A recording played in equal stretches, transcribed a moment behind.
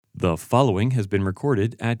The following has been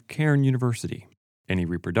recorded at Cairn University. Any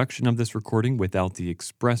reproduction of this recording without the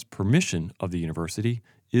express permission of the university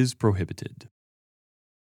is prohibited.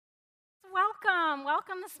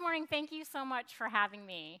 Welcome this morning. Thank you so much for having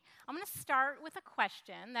me. I'm going to start with a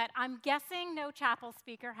question that I'm guessing no chapel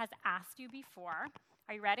speaker has asked you before.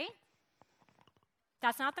 Are you ready?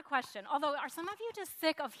 That's not the question. Although, are some of you just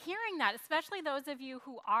sick of hearing that, especially those of you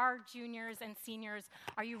who are juniors and seniors?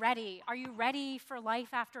 Are you ready? Are you ready for life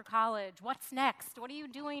after college? What's next? What are you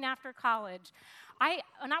doing after college?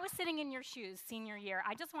 When I was sitting in your shoes senior year,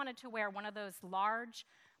 I just wanted to wear one of those large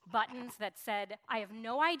buttons that said, I have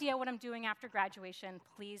no idea what I'm doing after graduation.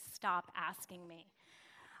 Please stop asking me.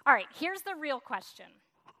 All right, here's the real question.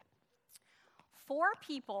 4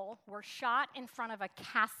 people were shot in front of a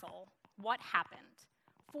castle. What happened?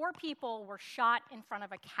 4 people were shot in front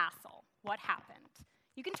of a castle. What happened?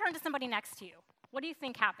 You can turn to somebody next to you. What do you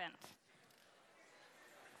think happened?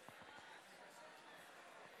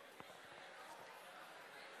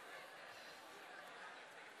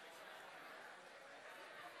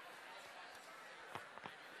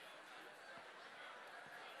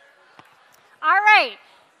 All right,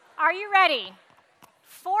 are you ready?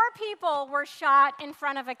 4 people were shot in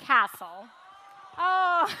front of a castle.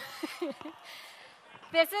 Oh,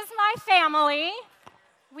 this is my family.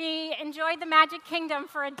 We enjoyed the Magic Kingdom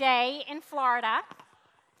for a day in Florida.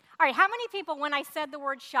 All right, how many people, when I said the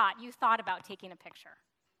word shot, you thought about taking a picture?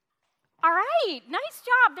 All right, nice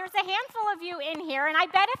job. There's a handful of you in here, and I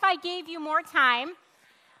bet if I gave you more time,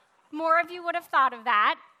 more of you would have thought of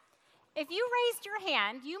that. If you raised your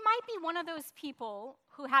hand, you might be one of those people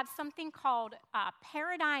who have something called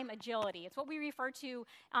paradigm agility. It's what we refer to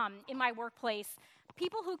in my workplace.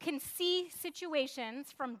 People who can see situations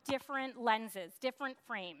from different lenses, different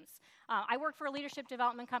frames. I work for a leadership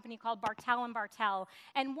development company called Bartel & Bartel,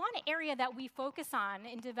 and one area that we focus on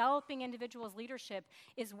in developing individuals' leadership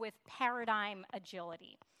is with paradigm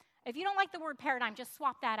agility. If you don't like the word paradigm, just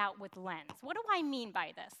swap that out with lens. What do I mean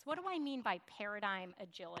by this? What do I mean by paradigm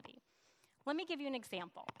agility? Let me give you an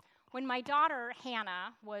example. When my daughter,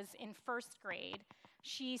 Hannah, was in 1st grade,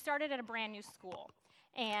 she started at a brand new school.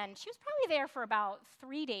 And she was probably there for about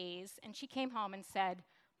 3 days, and she came home and said,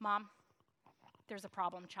 Mom, there's a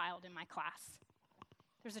problem child in my class.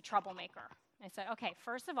 There's a troublemaker. I said, okay,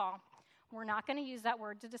 first of all, we're not going to use that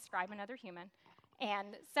word to describe another human.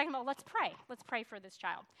 And second of all, let's pray. Let's pray for this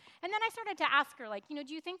child. And then I started to ask her,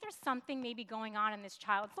 do you think there's something maybe going on in this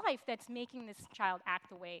child's life that's making this child act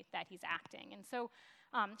the way that he's acting? And so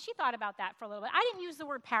she thought about that for a little bit. I didn't use the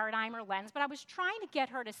word paradigm or lens, but I was trying to get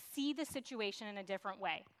her to see the situation in a different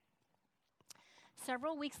way.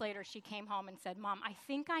 Several weeks later, she came home and said, Mom, I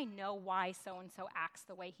think I know why so-and-so acts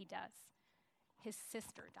the way he does. His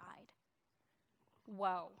sister died.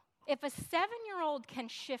 Whoa. If a 7-year-old can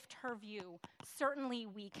shift her view, certainly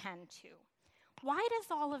we can too. Why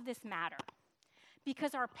does all of this matter?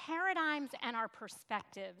 Because our paradigms and our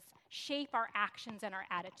perspectives shape our actions and our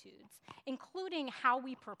attitudes, including how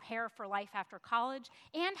we prepare for life after college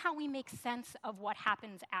and how we make sense of what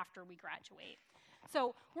happens after we graduate.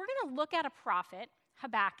 So we're going to look at a prophet,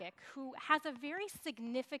 Habakkuk, who has a very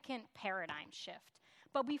significant paradigm shift.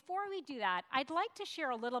 But before we do that, I'd like to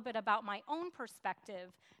share a little bit about my own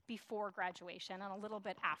perspective before graduation and a little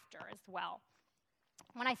bit after as well.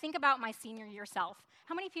 When I think about my senior year self,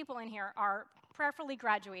 how many people in here are prayerfully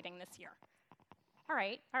graduating this year? All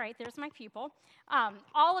right, there's my people.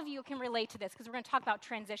 All of you can relate to this because we're going to talk about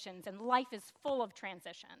transitions, and life is full of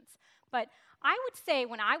transitions. But I would say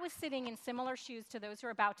when I was sitting in similar shoes to those who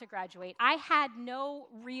are about to graduate, I had no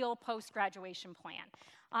real post-graduation plan.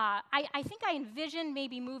 I think I envisioned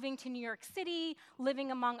maybe moving to New York City,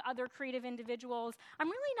 living among other creative individuals. I'm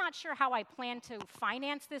really not sure how I planned to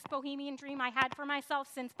finance this bohemian dream I had for myself,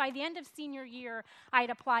 since by the end of senior year, I had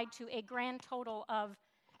applied to a grand total of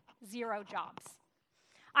 0 jobs.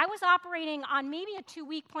 I was operating on maybe a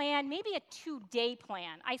 2-week plan, maybe a 2-day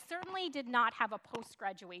plan. I certainly did not have a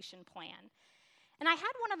post-graduation plan. And I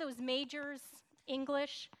had one of those majors,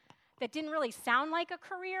 English, that didn't really sound like a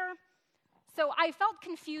career. So I felt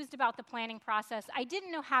confused about the planning process. I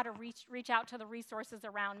didn't know how to reach out to the resources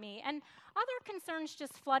around me. And other concerns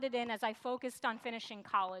just flooded in as I focused on finishing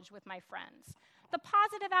college with my friends. The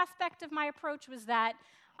positive aspect of my approach was that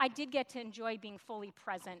I did get to enjoy being fully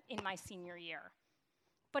present in my senior year.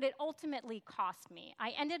 But it ultimately cost me.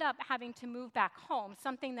 I ended up having to move back home,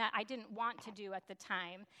 something that I didn't want to do at the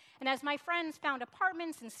time. And as my friends found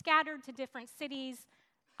apartments and scattered to different cities,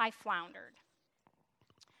 I floundered.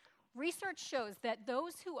 Research shows that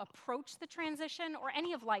those who approach the transition or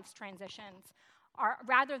any of life's transitions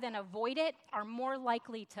rather than avoid it, are more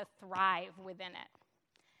likely to thrive within it.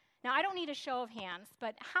 Now, I don't need a show of hands,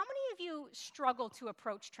 but how many of you struggle to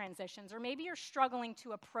approach transitions? Or maybe you're struggling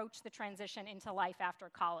to approach the transition into life after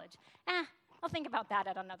college. I'll think about that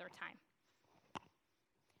at another time.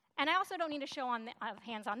 And I also don't need a show of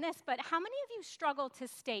hands on this, but how many of you struggle to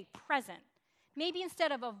stay present? Maybe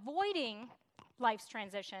instead of avoiding life's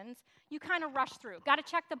transitions, you kind of rush through. Got to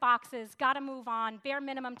check the boxes, got to move on, bare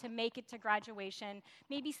minimum to make it to graduation.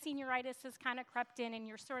 Maybe senioritis has kind of crept in and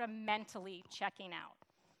you're sort of mentally checking out.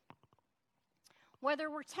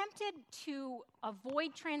 Whether we're tempted to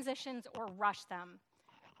avoid transitions or rush them,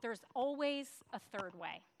 there's always a third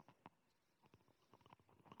way.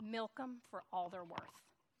 Milk them for all they're worth.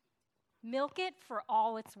 Milk it for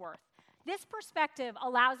all it's worth. This perspective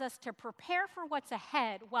allows us to prepare for what's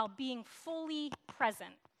ahead while being fully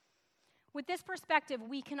present. With this perspective,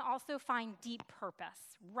 we can also find deep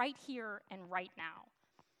purpose right here and right now.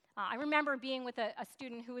 I remember being with a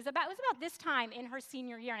student who it was about this time in her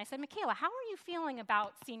senior year, and I said, Michaela, how are you feeling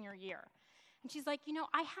about senior year? And she's like,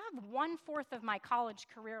 I have 1/4 of my college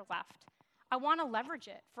career left. I want to leverage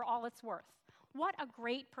it for all it's worth. What a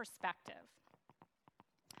great perspective.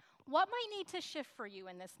 What might need to shift for you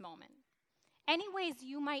in this moment? Any ways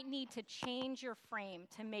you might need to change your frame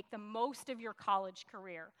to make the most of your college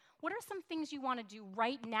career? What are some things you want to do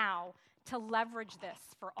right now to leverage this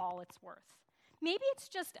for all it's worth? Maybe it's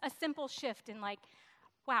just a simple shift in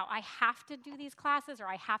wow, I have to do these classes or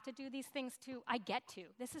I have to do these things too. I get to.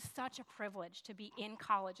 This is such a privilege to be in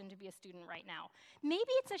college and to be a student right now. Maybe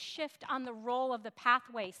it's a shift on the role of the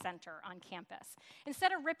Pathway Center on campus.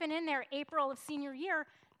 Instead of ripping in there April of senior year,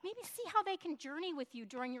 maybe see how they can journey with you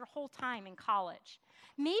during your whole time in college.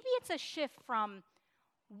 Maybe it's a shift from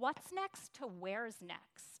what's next to where's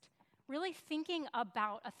next. Really thinking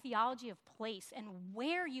about a theology of place and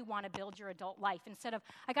where you want to build your adult life instead of,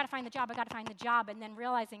 I got to find the job, and then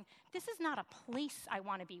realizing this is not a place I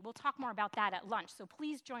want to be. We'll talk more about that at lunch, so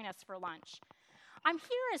please join us for lunch. I'm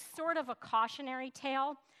here as sort of a cautionary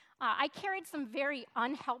tale. I carried some very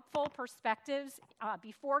unhelpful perspectives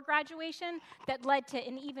before graduation that led to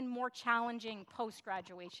an even more challenging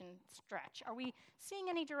post-graduation stretch. Are we seeing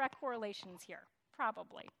any direct correlations here?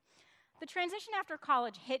 Probably. The transition after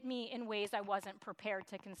college hit me in ways I wasn't prepared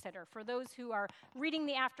to consider. For those who are reading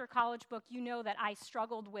the After College book, you know that I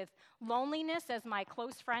struggled with loneliness as my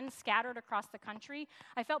close friends scattered across the country.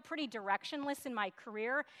 I felt pretty directionless in my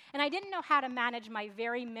career, and I didn't know how to manage my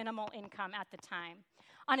very minimal income at the time.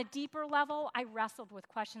 On a deeper level, I wrestled with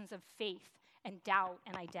questions of faith and doubt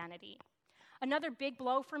and identity. Another big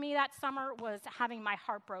blow for me that summer was having my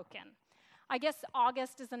heart broken. I guess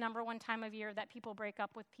August is the #1 time of year that people break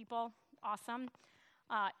up with people. Awesome.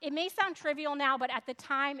 It may sound trivial now, but at the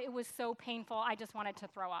time it was so painful I just wanted to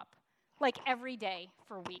throw up, every day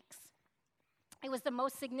for weeks. It was the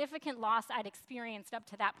most significant loss I'd experienced up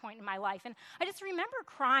to that point in my life, and I just remember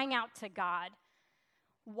crying out to God,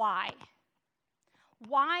 why?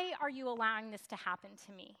 Why are you allowing this to happen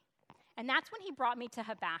to me? And that's when he brought me to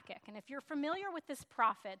Habakkuk. And if you're familiar with this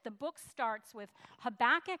prophet, the book starts with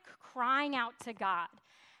Habakkuk crying out to God.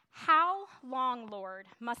 How long, Lord,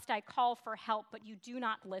 must I call for help, but you do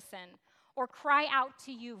not listen? Or cry out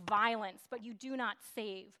to you violence, but you do not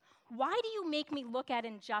save? Why do you make me look at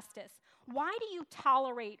injustice? Why do you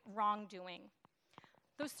tolerate wrongdoing?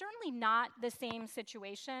 Though certainly not the same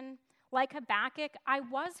situation, like Habakkuk, I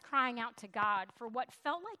was crying out to God for what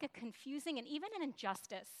felt like a confusing and even an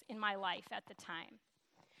injustice in my life at the time.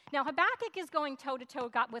 Now, Habakkuk is going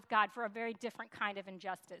toe-to-toe with God for a very different kind of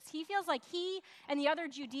injustice. He feels like he and the other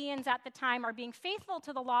Judeans at the time are being faithful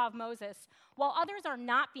to the law of Moses, while others are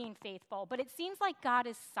not being faithful, but it seems like God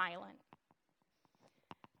is silent.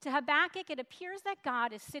 To Habakkuk, it appears that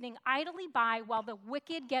God is sitting idly by while the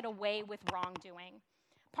wicked get away with wrongdoing.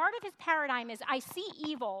 Part of his paradigm is, I see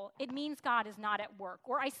evil, it means God is not at work.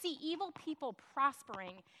 Or I see evil people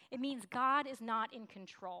prospering, it means God is not in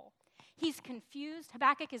control. He's confused.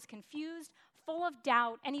 Habakkuk is confused, full of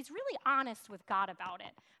doubt, and he's really honest with God about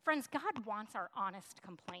it. Friends, God wants our honest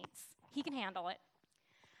complaints. He can handle it.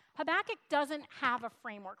 Habakkuk doesn't have a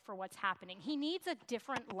framework for what's happening. He needs a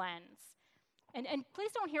different lens. And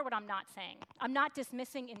please don't hear what I'm not saying. I'm not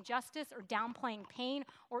dismissing injustice or downplaying pain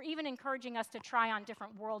or even encouraging us to try on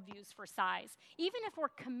different worldviews for size. Even if we're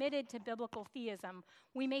committed to biblical theism,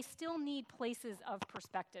 we may still need places of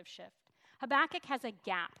perspective shift. Habakkuk has a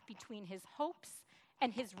gap between his hopes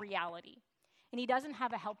and his reality, and he doesn't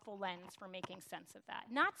have a helpful lens for making sense of that.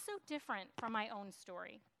 Not so different from my own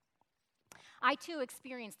story. I, too,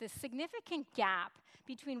 experienced this significant gap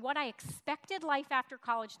between what I expected life after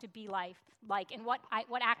college to be like and what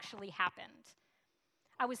actually happened.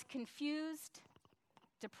 I was confused,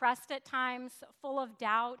 depressed at times, full of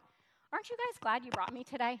doubt. Aren't you guys glad you brought me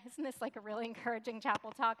today? Isn't this like a really encouraging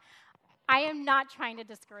chapel talk? I am not trying to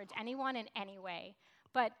discourage anyone in any way,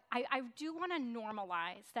 but I do want to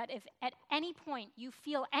normalize that if at any point you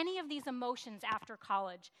feel any of these emotions after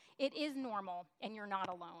college, it is normal and you're not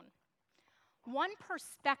alone. One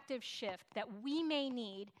perspective shift that we may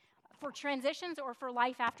need for transitions or for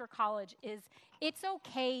life after college is it's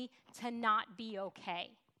okay to not be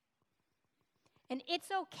okay. And it's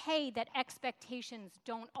okay that expectations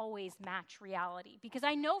don't always match reality. Because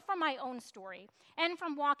I know from my own story and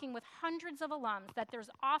from walking with hundreds of alums that there's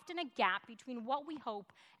often a gap between what we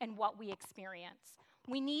hope and what we experience.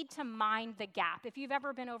 We need to mind the gap. If you've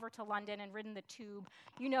ever been over to London and ridden the tube,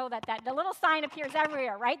 you know that the little sign appears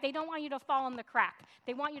everywhere, right? They don't want you to fall in the crack.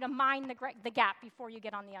 They want you to mind the gap before you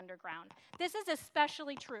get on the underground. This is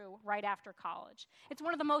especially true right after college. It's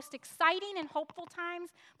one of the most exciting and hopeful times,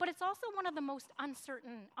 but it's also one of the most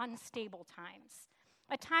uncertain, unstable times.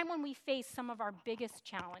 A time when we face some of our biggest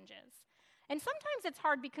challenges. And sometimes it's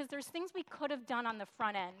hard because there's things we could have done on the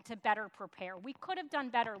front end to better prepare. We could have done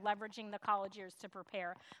better leveraging the college years to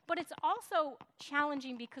prepare. But it's also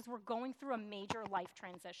challenging because we're going through a major life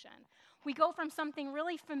transition. We go from something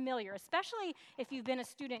really familiar, especially if you've been a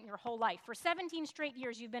student your whole life. For 17 straight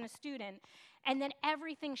years, you've been a student, and then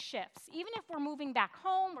everything shifts. Even if we're moving back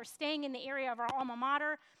home or staying in the area of our alma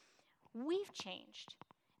mater, we've changed.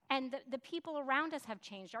 And the people around us have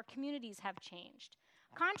changed. Our communities have changed.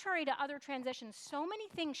 Contrary to other transitions, so many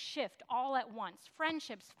things shift all at once.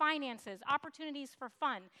 Friendships, finances, opportunities for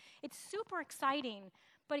fun. It's super exciting,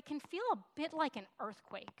 but it can feel a bit like an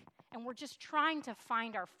earthquake, and we're just trying to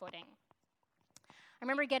find our footing. I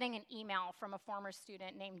remember getting an email from a former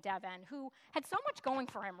student named Devin who had so much going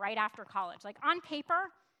for him right after college. Like on paper,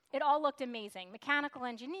 it all looked amazing. Mechanical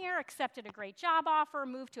engineer, accepted a great job offer,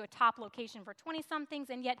 moved to a top location for 20-somethings,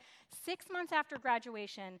 and yet 6 months after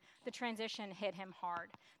graduation, the transition hit him hard.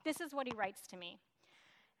 This is what he writes to me.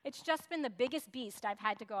 It's just been the biggest beast I've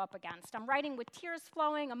had to go up against. I'm writing with tears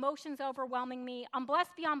flowing, emotions overwhelming me. I'm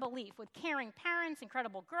blessed beyond belief with caring parents,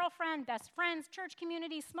 incredible girlfriend, best friends, church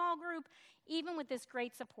community, small group. Even with this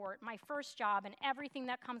great support, my first job and everything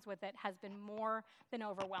that comes with it has been more than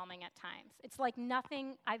overwhelming at times. It's like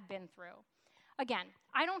nothing I've been through. Again,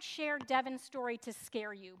 I don't share Devin's story to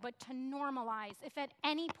scare you, but to normalize. If at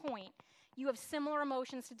any point you have similar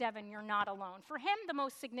emotions to Devin, you're not alone. For him, the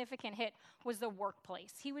most significant hit was the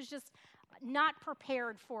workplace. He was just not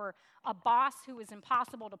prepared for a boss who was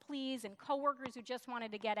impossible to please and coworkers who just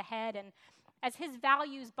wanted to get ahead. And as his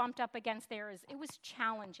values bumped up against theirs, it was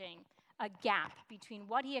challenging, a gap between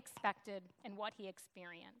what he expected and what he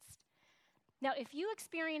experienced. Now, if you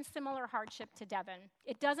experience similar hardship to Devin,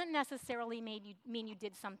 it doesn't necessarily mean you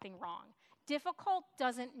did something wrong. Difficult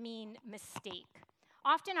doesn't mean mistake.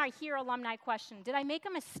 Often I hear alumni question, did I make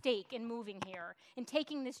a mistake in moving here, in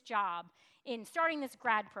taking this job, in starting this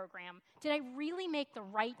grad program? Did I really make the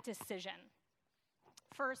right decision?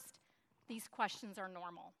 First, these questions are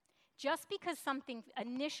normal. Just because something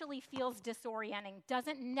initially feels disorienting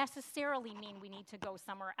doesn't necessarily mean we need to go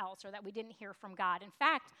somewhere else or that we didn't hear from God. In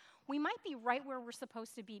fact, we might be right where we're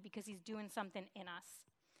supposed to be because he's doing something in us.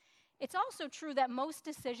 It's also true that most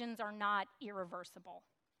decisions are not irreversible.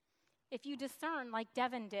 If you discern, like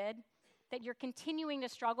Devin did, that you're continuing to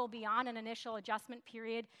struggle beyond an initial adjustment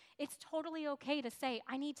period, it's totally okay to say,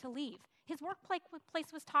 I need to leave. His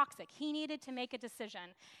workplace was toxic. He needed to make a decision.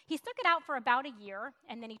 He stuck it out for about a year,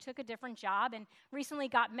 and then he took a different job and recently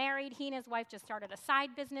got married. He and his wife just started a side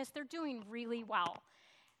business. They're doing really well.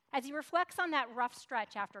 As he reflects on that rough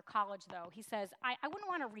stretch after college, though, he says, I wouldn't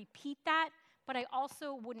want to repeat that, but I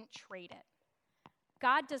also wouldn't trade it.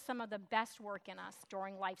 God does some of the best work in us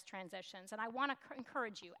during life's transitions, and I want to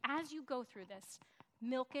encourage you, as you go through this,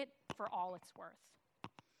 milk it for all it's worth.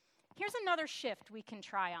 Here's another shift we can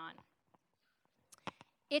try on.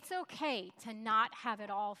 It's okay to not have it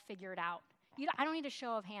all figured out. I don't need a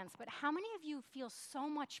show of hands, but how many of you feel so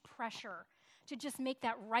much pressure to just make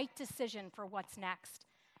that right decision for what's next?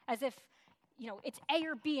 As if, it's A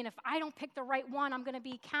or B, and if I don't pick the right one, I'm going to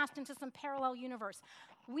be cast into some parallel universe.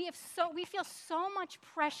 We feel so much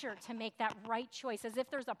pressure to make that right choice, as if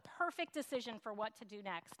there's a perfect decision for what to do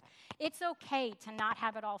next. It's okay to not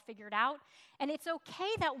have it all figured out, and it's okay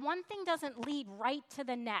that one thing doesn't lead right to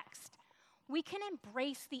the next. We can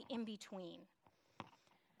embrace the in-between.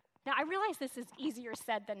 Now, I realize this is easier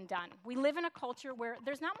said than done. We live in a culture where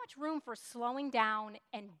there's not much room for slowing down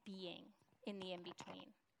and being in the in-between.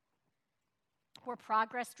 We're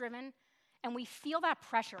progress-driven, and we feel that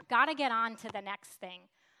pressure. Got to get on to the next thing.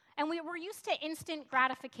 And we're used to instant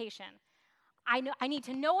gratification. I need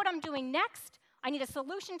to know what I'm doing next, I need a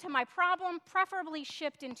solution to my problem, preferably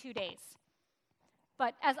shipped in 2 days.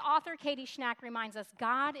 But as author Katie Schnack reminds us,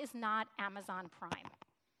 God is not Amazon Prime,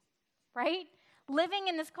 right? Living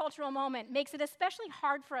in this cultural moment makes it especially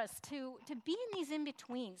hard for us to be in these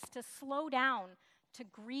in-betweens, to slow down, to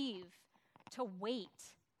grieve, to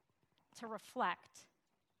wait, to reflect.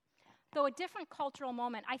 Though a different cultural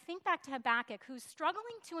moment, I think back to Habakkuk, who's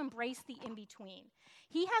struggling to embrace the in-between.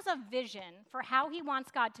 He has a vision for how he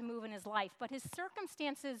wants God to move in his life, but his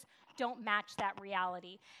circumstances don't match that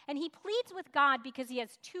reality. And he pleads with God because he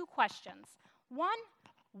has 2 questions. One,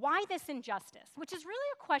 why this injustice? Which is really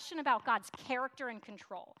a question about God's character and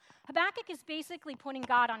control. Habakkuk is basically putting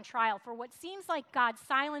God on trial for what seems like God's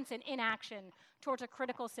silence and inaction towards a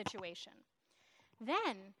critical situation.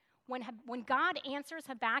 Then, when God answers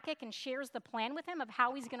Habakkuk and shares the plan with him of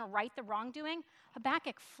how he's going to right the wrongdoing,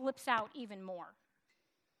 Habakkuk flips out even more.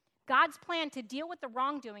 God's plan to deal with the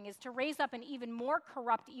wrongdoing is to raise up an even more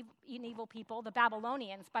corrupt and evil people, the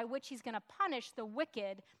Babylonians, by which he's going to punish the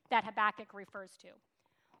wicked that Habakkuk refers to.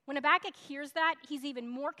 When Habakkuk hears that, he's even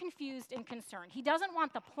more confused and concerned. He doesn't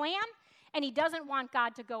want the plan, and he doesn't want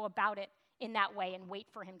God to go about it in that way and wait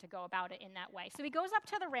for him to go about it in that way. So he goes up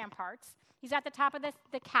to the ramparts. He's at the top of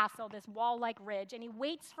the castle, this wall-like ridge, and he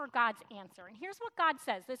waits for God's answer. And here's what God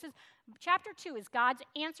says. This is chapter 2 is God's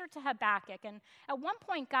answer to Habakkuk. And at one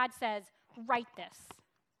point, God says, write this.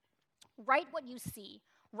 Write what you see.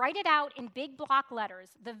 Write it out in big block letters.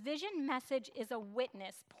 The vision message is a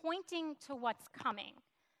witness pointing to what's coming.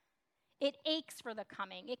 It aches for the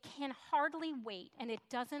coming. It can hardly wait, and it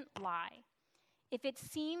doesn't lie. If it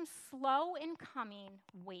seems slow in coming,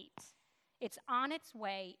 wait. It's on its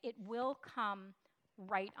way. It will come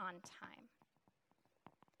right on time.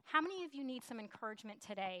 How many of you need some encouragement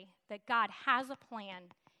today that God has a plan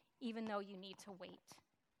even though you need to wait?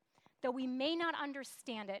 Though we may not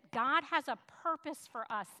understand it, God has a purpose for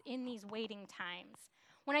us in these waiting times.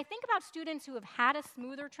 When I think about students who have had a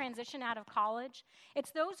smoother transition out of college,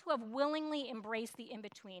 it's those who have willingly embraced the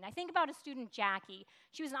in-between. I think about a student, Jackie.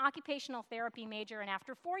 She was an occupational therapy major, and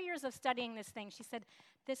after 4 years of studying this thing, she said,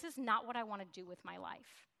 this is not what I want to do with my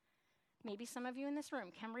life. Maybe some of you in this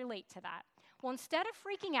room can relate to that. Well, instead of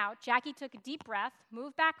freaking out, Jackie took a deep breath,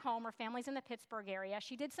 moved back home. Her family's in the Pittsburgh area.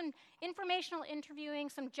 She did some informational interviewing,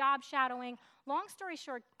 some job shadowing. Long story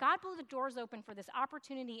short, God blew the doors open for this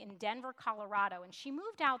opportunity in Denver, Colorado, and she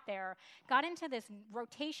moved out there, got into this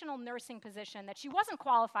rotational nursing position that she wasn't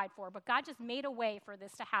qualified for, but God just made a way for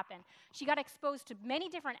this to happen. She got exposed to many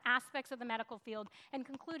different aspects of the medical field and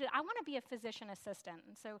concluded, I want to be a physician assistant.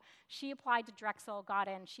 And so she applied to Drexel, got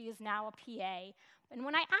in. She is now a PA. And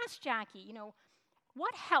when I asked Jackie,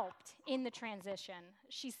 what helped in the transition?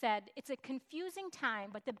 She said, it's a confusing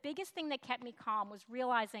time, but the biggest thing that kept me calm was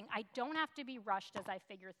realizing I don't have to be rushed as I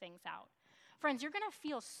figure things out. Friends, you're going to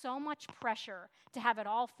feel so much pressure to have it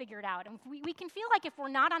all figured out. And we can feel like if we're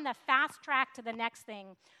not on the fast track to the next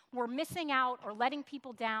thing, we're missing out or letting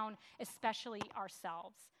people down, especially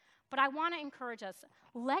ourselves. But I want to encourage us,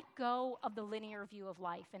 let go of the linear view of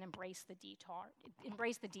life and embrace the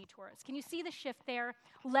detours. Can you see the shift there?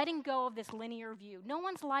 Letting go of this linear view. No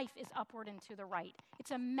one's life is upward and to the right.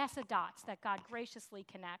 It's a mess of dots that God graciously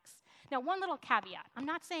connects. Now, one little caveat. I'm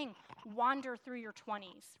not saying wander through your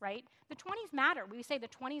 20s, right? The 20s matter. We say the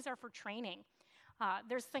 20s are for training.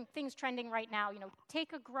 There's some things trending right now,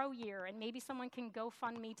 take a grow year and maybe someone can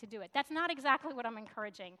GoFundMe to do it. That's not exactly what I'm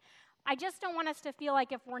encouraging. I just don't want us to feel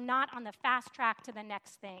like if we're not on the fast track to the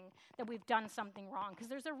next thing, that we've done something wrong, because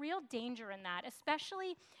there's a real danger in that,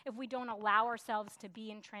 especially if we don't allow ourselves to be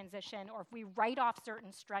in transition or if we write off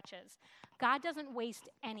certain stretches. God doesn't waste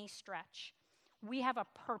any stretch. We have a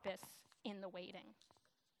purpose in the waiting.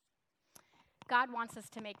 God wants us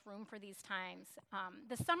to make room for these times.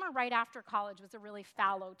 The summer right after college was a really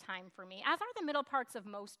fallow time for me, as are the middle parts of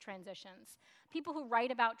most transitions. People who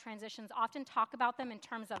write about transitions often talk about them in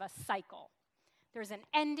terms of a cycle. There's an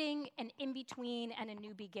ending, an in-between, and a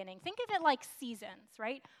new beginning. Think of it like seasons,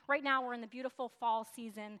 right? Right now we're in the beautiful fall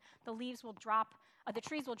season. The trees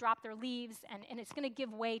will drop their leaves, and it's going to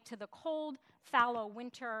give way to the cold, fallow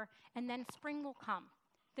winter, and then spring will come.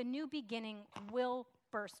 The new beginning will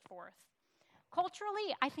burst forth.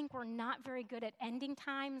 Culturally, I think we're not very good at ending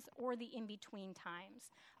times or the in-between times.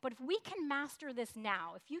 But if we can master this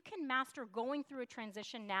now, if you can master going through a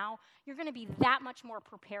transition now, you're going to be that much more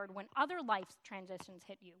prepared when other life transitions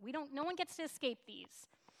hit you. No one gets to escape these.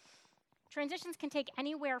 Transitions can take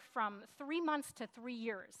anywhere from 3 months to 3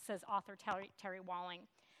 years, says author Terry Walling.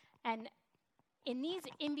 And in these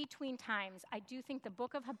in-between times, I do think the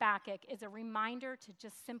book of Habakkuk is a reminder to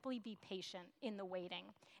just simply be patient in the waiting.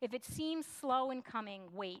 If it seems slow in coming,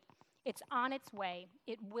 wait. It's on its way.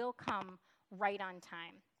 It will come right on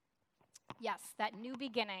time. Yes, that new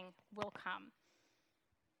beginning will come.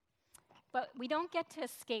 But we don't get to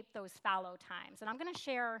escape those fallow times. And I'm going to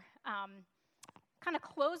share, kind of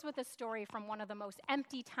close with a story from one of the most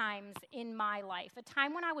empty times in my life, a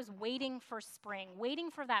time when I was waiting for spring,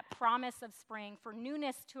 waiting for that promise of spring, for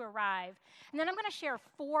newness to arrive. And then I'm going to share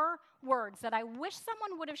 4 words that I wish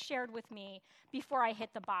someone would have shared with me before I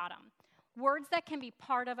hit the bottom. Words that can be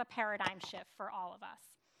part of a paradigm shift for all of us.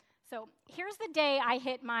 So here's the day I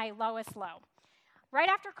hit my lowest low. Right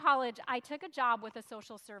after college, I took a job with a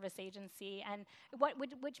social service agency, and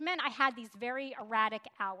which meant I had these very erratic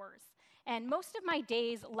hours. And most of my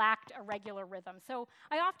days lacked a regular rhythm. So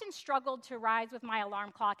I often struggled to rise with my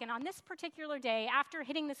alarm clock. And on this particular day, after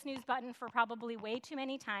hitting the snooze button for probably way too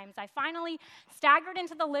many times, I finally staggered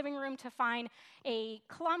into the living room to find a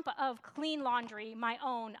clump of clean laundry, my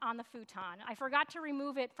own, on the futon. I forgot to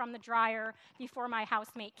remove it from the dryer before my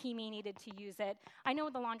housemate, Kimi, needed to use it. I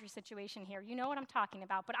know the laundry situation here. You know what I'm talking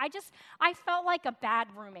about. But I felt like a bad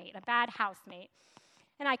roommate, a bad housemate.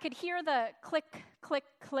 And I could hear the click, click,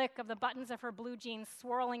 click of the buttons of her blue jeans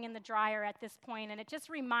swirling in the dryer at this point, and it just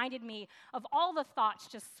reminded me of all the thoughts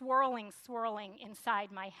just swirling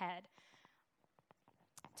inside my head.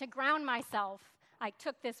 To ground myself, I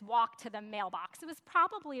took this walk to the mailbox. It was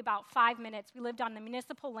probably about 5 minutes. We lived on the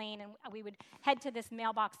municipal lane, and we would head to this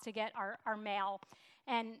mailbox to get our mail.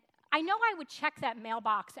 And I know I would check that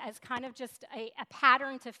mailbox as kind of just a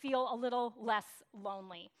pattern to feel a little less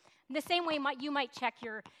lonely. In the same way you might check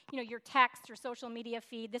your text, your social media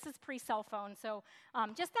feed. This is pre-cell phone, so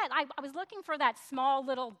just that I was looking for that small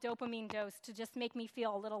little dopamine dose to just make me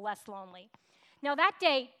feel a little less lonely. Now that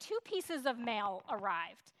day, 2 pieces of mail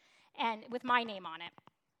arrived, and with my name on it.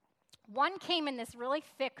 One came in this really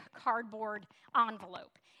thick cardboard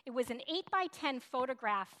envelope. It was an 8x10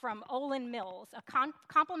 photograph from Olin Mills, a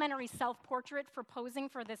complimentary self-portrait for posing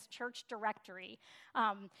for this church directory.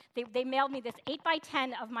 They mailed me this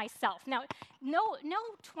 8x10 of myself. Now, no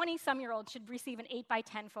 20-some-year-old should receive an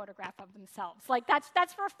 8x10 photograph of themselves. Like,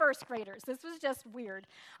 that's for first graders. This was just weird.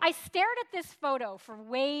 I stared at this photo for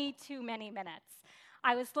way too many minutes.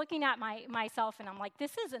 I was looking at myself, and I'm like,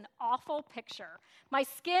 this is an awful picture. My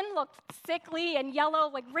skin looked sickly and yellow,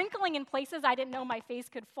 like wrinkling in places I didn't know my face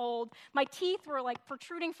could fold. My teeth were like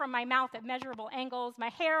protruding from my mouth at measurable angles. My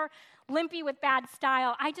hair limpy with bad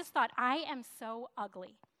style. I just thought, I am so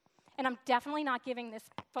ugly. And I'm definitely not giving this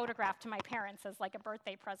photograph to my parents as like a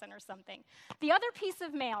birthday present or something. The other piece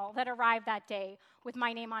of mail that arrived that day with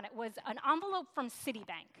my name on it was an envelope from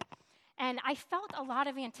Citibank. And I felt a lot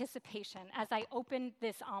of anticipation as I opened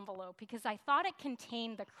this envelope because I thought it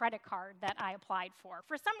contained the credit card that I applied for.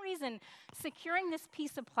 For some reason, securing this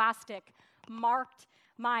piece of plastic marked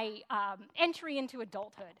my entry into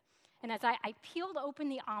adulthood. And as I peeled open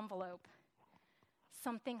the envelope,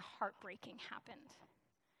 something heartbreaking happened.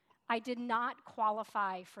 I did not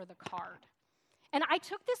qualify for the card. And I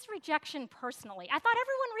took this rejection personally. I thought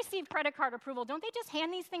everyone received credit card approval. Don't they just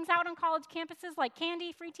hand these things out on college campuses like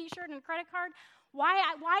candy, free t-shirt, and a credit card? Why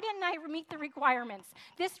didn't I meet the requirements?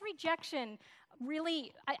 This rejection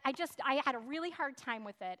really, I had a really hard time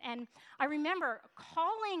with it. And I remember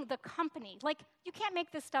calling the company. Like, you can't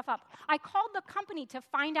make this stuff up. I called the company to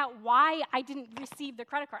find out why I didn't receive the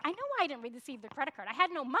credit card. I know why I didn't receive the credit card. I had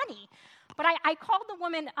no money. But I called the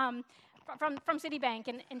woman from Citibank,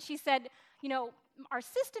 and she said, our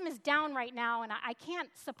system is down right now, and I can't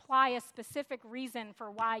supply a specific reason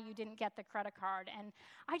for why you didn't get the credit card. And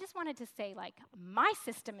I just wanted to say, my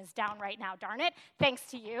system is down right now, darn it, thanks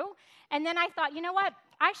to you. And then I thought, you know what?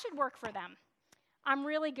 I should work for them. I'm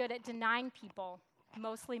really good at denying people,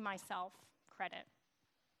 mostly myself, credit.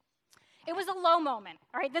 It was a low moment,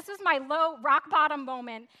 all right? This was my low, rock bottom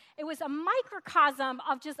moment. It was a microcosm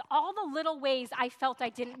of just all the little ways I felt I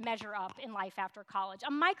didn't measure up in life after college,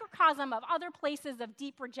 a microcosm of other places of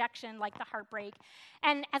deep rejection like the heartbreak.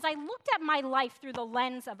 And as I looked at my life through the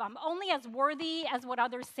lens of I'm only as worthy as what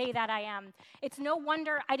others say that I am, it's no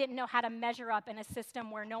wonder I didn't know how to measure up in a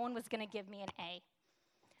system where no one was going to give me an A.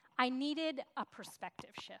 I needed a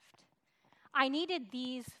perspective shift. I needed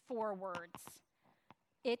these 4 words.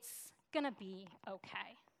 It's gonna be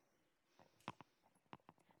okay.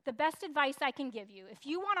 The best advice I can give you, if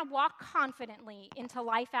you want to walk confidently into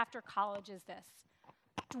life after college, is this: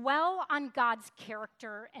 dwell on God's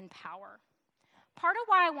character and power. Part of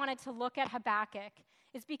why I wanted to look at Habakkuk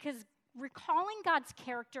is because recalling God's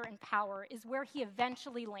character and power is where he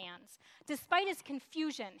eventually lands. Despite his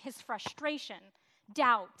confusion, his frustration,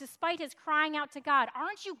 doubt, despite his crying out to God,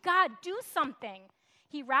 "Aren't you God? Do something!"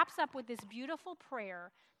 he wraps up with this beautiful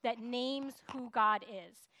prayer that names who God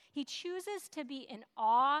is. He chooses to be in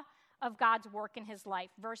awe of God's work in his life.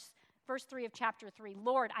 Verse 3 of chapter 3,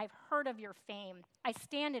 Lord, I've heard of your fame. I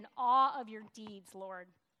stand in awe of your deeds, Lord.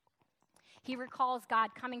 He recalls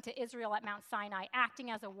God coming to Israel at Mount Sinai, acting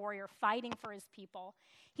as a warrior, fighting for his people.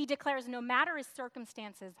 He declares no matter his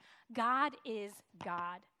circumstances, God is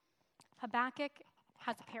God. Habakkuk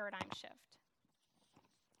has a paradigm shift.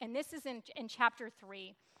 And this is in chapter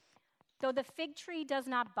 3. Though the fig tree does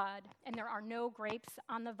not bud, and there are no grapes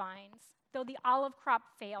on the vines, though the olive crop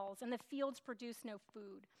fails, and the fields produce no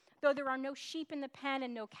food, though there are no sheep in the pen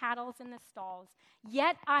and no cattle in the stalls,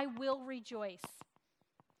 yet I will rejoice.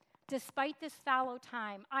 Despite this fallow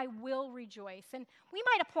time, I will rejoice. And we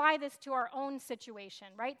might apply this to our own situation,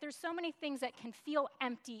 right? There's so many things that can feel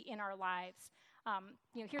empty in our lives.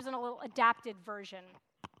 Here's a little adapted version.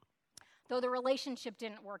 Though the relationship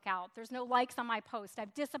didn't work out, there's no likes on my post,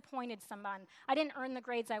 I've disappointed someone, I didn't earn the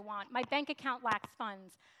grades I want, my bank account lacks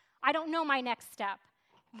funds, I don't know my next step,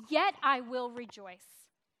 yet I will rejoice.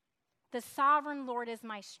 The sovereign Lord is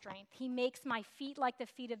my strength. He makes my feet like the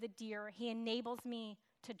feet of the deer. He enables me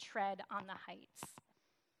to tread on the heights.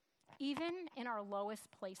 Even in our lowest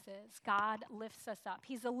places, God lifts us up.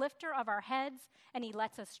 He's the lifter of our heads, and he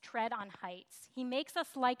lets us tread on heights. He makes us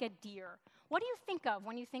like a deer. What do you think of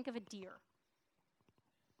when you think of a deer?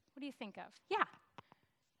 What do you think of? Yeah.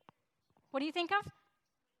 What do you think of?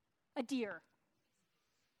 A deer.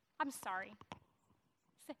 I'm sorry.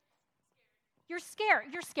 You're scared.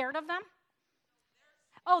 You're scared of them?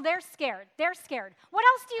 Oh, they're scared. They're scared. What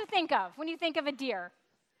else do you think of when you think of a deer?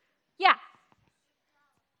 Yeah.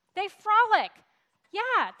 They frolic.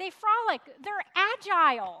 Yeah, they frolic. They're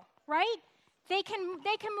agile, right? They can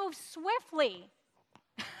move swiftly.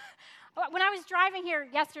 When I was driving here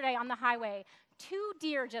yesterday on the highway, 2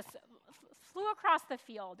 deer just flew across the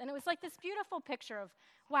field, and it was like this beautiful picture of,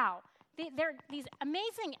 wow, they're these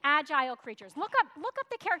amazing agile creatures. Look up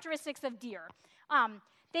the characteristics of deer.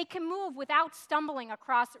 They can move without stumbling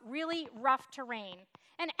across really rough terrain.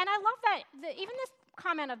 And I love that, even this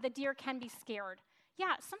comment of the deer can be scared.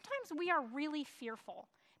 Yeah, sometimes we are really fearful.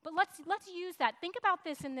 But let's use that. Think about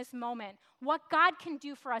this in this moment. What God can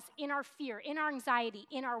do for us in our fear, in our anxiety,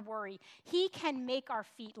 in our worry. He can make our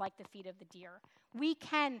feet like the feet of the deer. We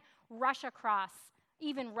can rush across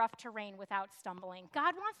even rough terrain without stumbling.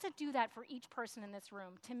 God wants to do that for each person in this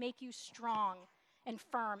room, to make you strong and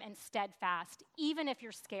firm and steadfast, even if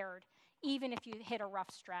you're scared, even if you hit a rough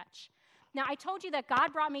stretch. Now, I told you that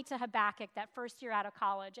God brought me to Habakkuk that first year out of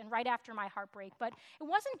college and right after my heartbreak, but it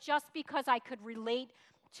wasn't just because I could relate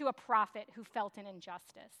to a prophet who felt an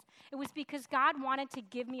injustice. It was because God wanted to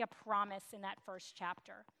give me a promise in that first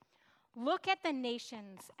chapter. Look at the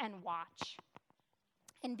nations and watch,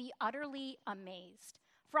 and be utterly amazed.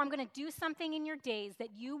 For I'm going to do something in your days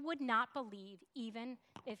that you would not believe even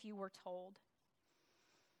if you were told.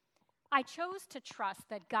 I chose to trust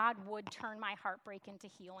that God would turn my heartbreak into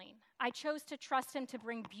healing. I chose to trust him to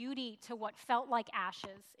bring beauty to what felt like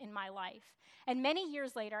ashes in my life. And many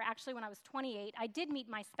years later, actually when I was 28, I did meet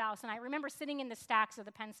my spouse, and I remember sitting in the stacks of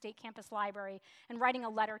the Penn State campus library and writing a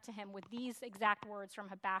letter to him with these exact words from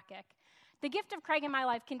Habakkuk. The gift of Craig in my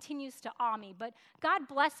life continues to awe me, but God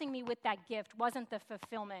blessing me with that gift wasn't the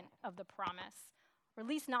fulfillment of the promise, or at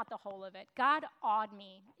least not the whole of it. God awed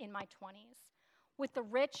me in my 20s. With the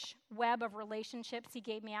rich web of relationships he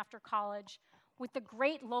gave me after college, with the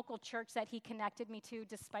great local church that he connected me to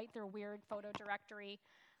despite their weird photo directory.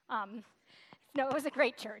 No, it was a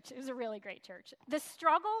great church. It was a really great church. The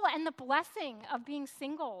struggle and the blessing of being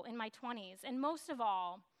single in my 20s, and most of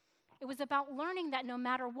all, it was about learning that no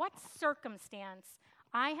matter what circumstance,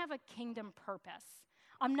 I have a kingdom purpose.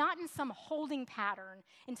 I'm not in some holding pattern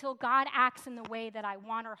until God acts in the way that I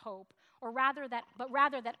want or hope, but rather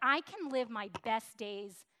that I can live my best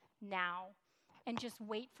days now and just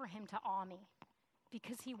wait for him to awe me,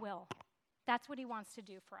 because he will. That's what he wants to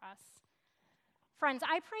do for us. Friends,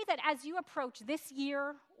 I pray that as you approach this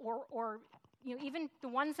year or even the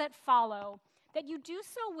ones that follow, that you do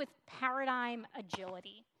so with paradigm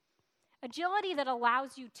agility. Agility that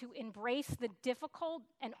allows you to embrace the difficult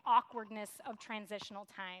and awkwardness of transitional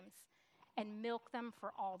times and milk them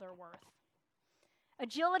for all they're worth.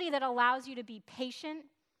 Agility that allows you to be patient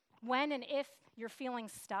when and if you're feeling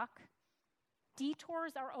stuck.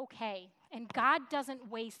 Detours are okay, and God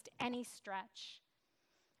doesn't waste any stretch.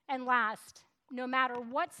 And last, no matter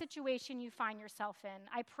what situation you find yourself in,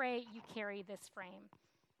 I pray you carry this frame.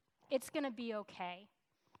 It's going to be okay.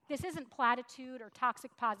 This isn't platitude or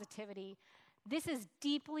toxic positivity. This is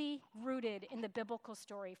deeply rooted in the biblical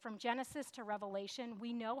story. From Genesis to Revelation,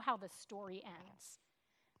 we know how the story ends.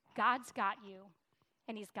 God's got you,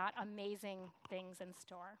 and he's got amazing things in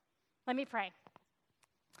store. Let me pray.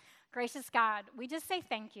 Gracious God, we just say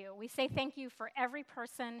thank you. We say thank you for every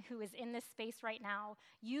person who is in this space right now.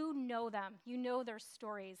 You know them. You know their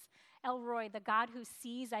stories. Elroy, the God who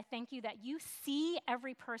sees, I thank you that you see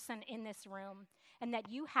every person in this room and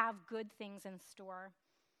that you have good things in store.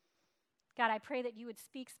 God, I pray that you would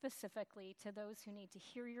speak specifically to those who need to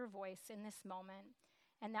hear your voice in this moment,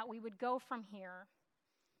 and that we would go from here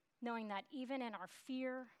knowing that even in our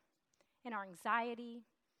fear, in our anxiety,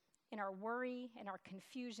 in our worry, in our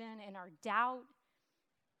confusion, in our doubt,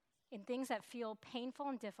 in things that feel painful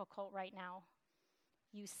and difficult right now,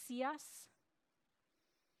 you see us.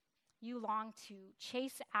 You long to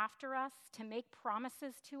chase after us, to make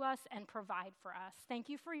promises to us, and provide for us. Thank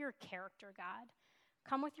you for your character, God.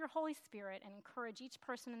 Come with your Holy Spirit and encourage each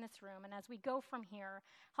person in this room. And as we go from here,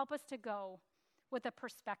 help us to go with a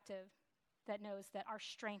perspective that knows that our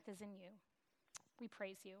strength is in you. We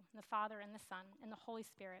praise you, in the Father, and the Son, and the Holy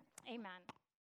Spirit. Amen.